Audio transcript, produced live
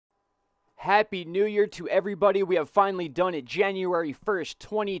Happy New Year to everybody. We have finally done it. January 1st,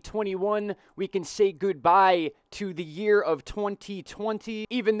 2021. We can say goodbye to the year of 2020,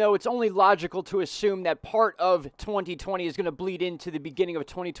 even though it's only logical to assume that part of 2020 is going to bleed into the beginning of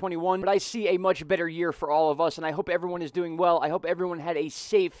 2021. But I see a much better year for all of us, and I hope everyone is doing well. I hope everyone had a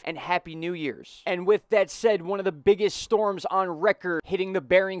safe and happy New Year's. And with that said, one of the biggest storms on record hitting the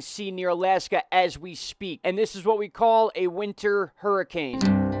Bering Sea near Alaska as we speak. And this is what we call a winter hurricane.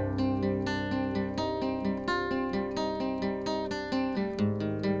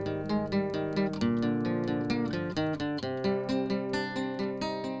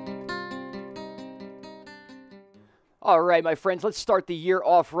 All right, my friends, let's start the year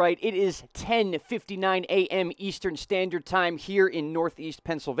off right. It is 10:59 a.m. Eastern Standard Time here in Northeast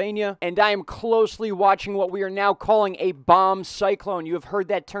Pennsylvania, and I am closely watching what we are now calling a bomb cyclone. You have heard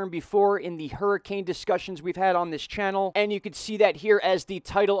that term before in the hurricane discussions we've had on this channel, and you can see that here as the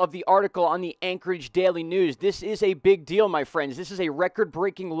title of the article on the Anchorage Daily News. This is a big deal, my friends. This is a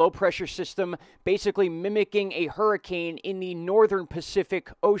record-breaking low-pressure system, basically mimicking a hurricane in the northern Pacific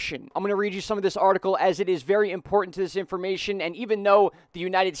Ocean. I'm going to read you some of this article as it is very important to this information, and even though the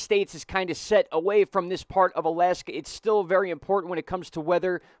United States is kind of set away from this part of Alaska, it's still very important when it comes to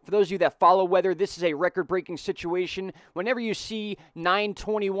weather. For those of you that follow weather, this is a record-breaking situation. Whenever you see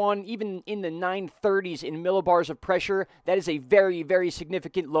 921, even in the 930s in millibars of pressure, that is a very, very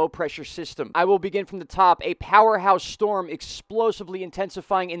significant low-pressure system. I will begin from the top. A powerhouse storm explosively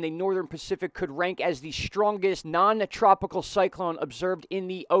intensifying in the northern Pacific could rank as the strongest non-tropical cyclone observed in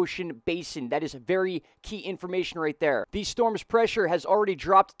the ocean basin. That is very key information right there. The storm's pressure has already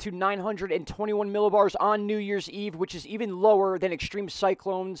dropped to 921 millibars on New Year's Eve, which is even lower than extreme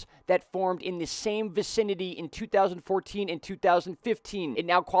cyclones that formed in the same vicinity in 2014 and 2015. It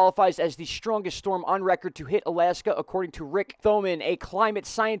now qualifies as the strongest storm on record to hit Alaska, according to Rick Thoman, a climate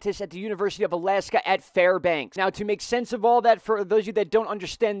scientist at the University of Alaska at Fairbanks. Now, to make sense of all that, for those of you that don't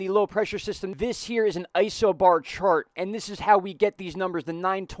understand the low pressure system, this here is an isobar chart, and this is how we get these numbers, the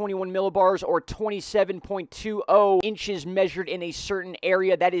 921 millibars or 27.20 inches measured in a certain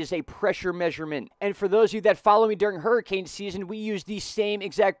area. That is a pressure measurement. And for those of you that follow me during hurricane season, we use the same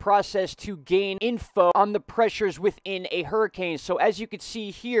exact process to gain info on the pressures within a hurricane. So as you can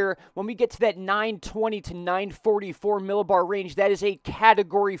see here, when we get to that 920 to 944 millibar range, that is a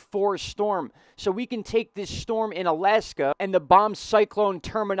category 4 storm. So we can take this storm in Alaska, and the bomb cyclone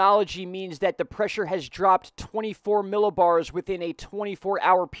terminology means that the pressure has dropped 24 millibars within a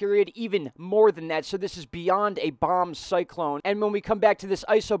 24-hour period, even more than that. So this is beyond a bomb cyclone. And when we come back to this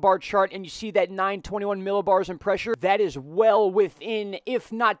isobar chart and you see that 921 millibars in pressure, that is well within,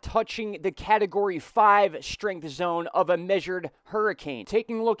 if not touching, the category 5 strength zone of a measured hurricane.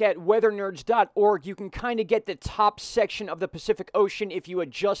 Taking a look at weathernerds.org, you can kind of get the top section of the Pacific Ocean if you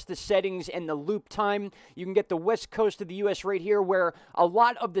adjust the settings and the loop time. You can get the west coast of the U.S. right here, where a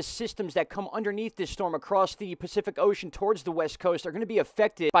lot of the systems that come underneath this storm across the Pacific Ocean towards the west coast are going to be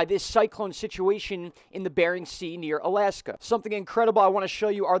affected by this cyclone situation in the Bering Sea near Alaska. Something incredible I want to show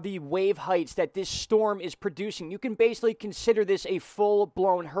you are the wave heights that this storm is producing. You can basically consider this a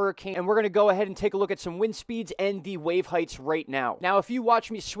full-blown hurricane, and we're going to go ahead and take a look at some wind speeds and the wave heights right now. Now, if you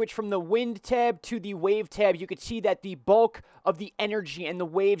watch me switch from the wind tab to the wave tab, you can see that the bulk of the energy and the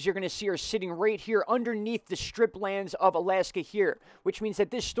waves you're going to see are sitting right here underneath the strip lands of Alaska here, which means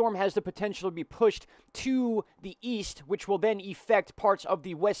that this storm has the potential to be pushed to the east, which will then affect parts of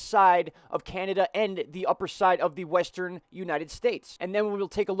the west side of Canada and the upper side of the western United States. And then we'll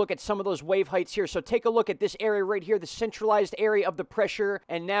take a look at some of those wave heights here. So take a look at this area right here, the centralized area of the pressure,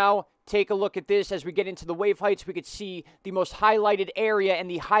 and now take a look at this. As we get into the wave heights, we could see the most highlighted area and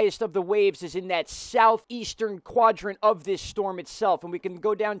the highest of the waves is in that southeastern quadrant of this storm itself. And we can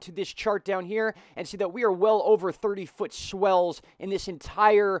go down to this chart down here and see that we are well over 30-foot swells in this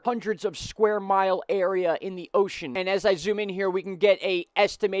entire hundreds of square mile area in the ocean. And as I zoom in here, we can get a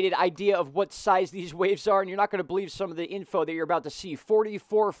estimated idea of what size these waves are. And you're not going to believe some of the info that you're about to see.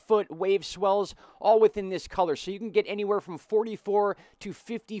 44-foot wave swells, all within this color. So you can get anywhere from 44 to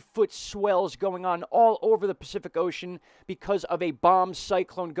 50-foot swells going on all over the Pacific Ocean because of a bomb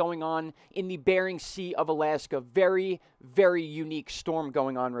cyclone going on in the Bering Sea of Alaska. Very, very unique storm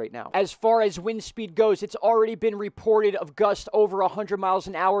going on right now. As far as wind speed goes, it's already been reported of gusts over 100 miles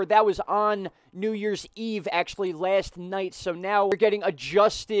an hour. That was on New Year's Eve, actually, last night. So now we're getting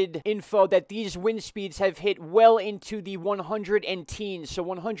adjusted info that these wind speeds have hit well into the 100 and teens. So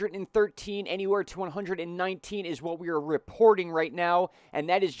 113 anywhere to 119 is what we are reporting right now. And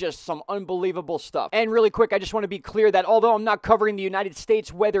that is just just some unbelievable stuff. And really quick, I just want to be clear that although I'm not covering the United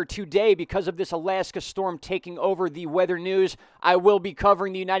States weather today because of this Alaska storm taking over the weather news, I will be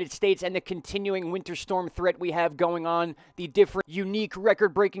covering the United States and the continuing winter storm threat we have going on, the different unique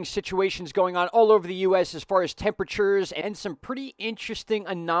record-breaking situations going on all over the U.S. as far as temperatures and some pretty interesting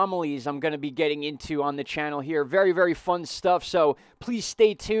anomalies I'm going to be getting into on the channel here. Very, very fun stuff, so please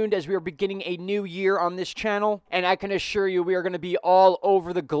stay tuned as we are beginning a new year on this channel, and I can assure you we are going to be all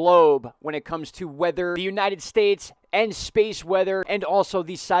over the globe when it comes to weather, the United States, and space weather, and also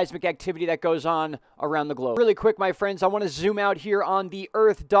the seismic activity that goes on around the globe. Really quick, my friends, I want to zoom out here on the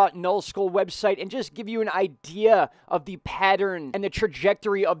Earth.nullskull website and just give you an idea of the pattern and the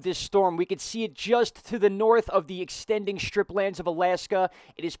trajectory of this storm. We could see it just to the north of the extending strip lands of Alaska.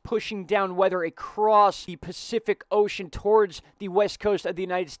 It is pushing down weather across the Pacific Ocean towards the west coast of the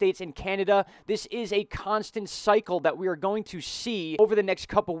United States and Canada. This is a constant cycle that we are going to see over the next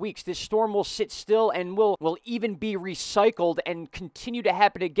couple weeks. This storm will sit still and will even be recycled and continue to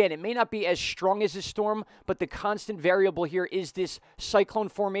happen again. It may not be as strong as this storm, but the constant variable here is this cyclone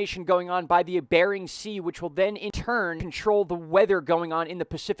formation going on by the Bering Sea, which will then in turn control the weather going on in the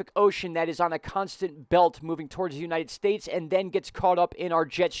Pacific Ocean that is on a constant belt moving towards the United States and then gets caught up in our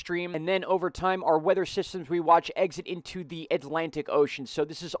jet stream. And then over time, our weather systems we watch exit into the Atlantic Ocean. So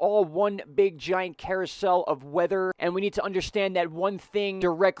this is all one big giant carousel of weather, and we need to understand that one thing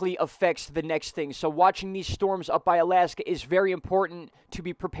directly affects the next thing. So watching these storms up by Alaska is very important to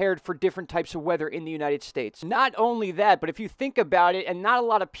be prepared for different types of weather in the United States. Not only that, but if you think about it, and not a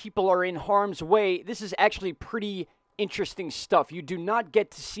lot of people are in harm's way, this is actually pretty interesting stuff. You do not get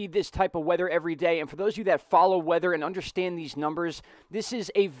to see this type of weather every day, and for those of you that follow weather and understand these numbers, this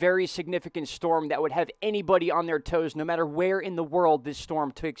is a very significant storm that would have anybody on their toes no matter where in the world this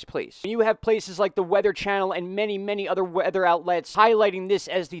storm takes place. When you have places like the Weather Channel and many other weather outlets highlighting this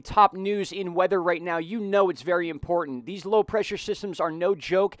as the top news in weather right now, you know it's very important. These low pressure systems are no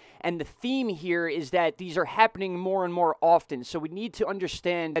joke, and the theme here is that these are happening more and more often. So we need to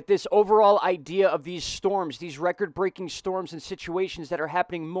understand that this overall idea of these storms, these record-breaking storms and situations that are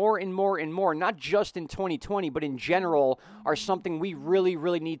happening more and more, not just in 2020, but in general, are something we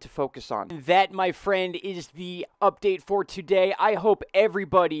really need to focus on. And that, my friend, is the update for today. I hope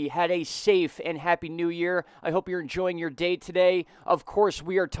everybody had a safe and happy new year. I hope you're enjoying your day today. Of course,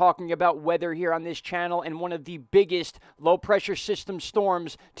 we are talking about weather here on this channel, and one of the biggest low-pressure system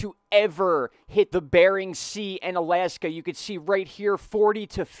storms to ever hit the Bering Sea and Alaska. You could see right here 40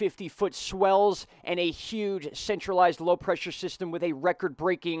 to 50 foot swells and a huge centralized low pressure system with a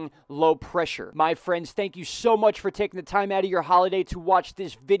record-breaking low pressure. My friends, thank you so much for taking the time out of your holiday to watch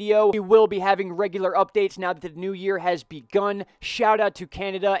this video. We will be having regular updates now that the new year has begun. Shout out to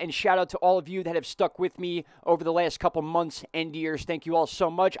Canada and shout out to all of you that have stuck with me over the last couple months and years. Thank you all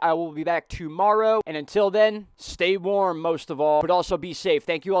so much. I will be back tomorrow, and until then, stay warm most of all, but also be safe.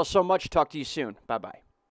 Thank you all so much. Talk to you soon. Bye-bye.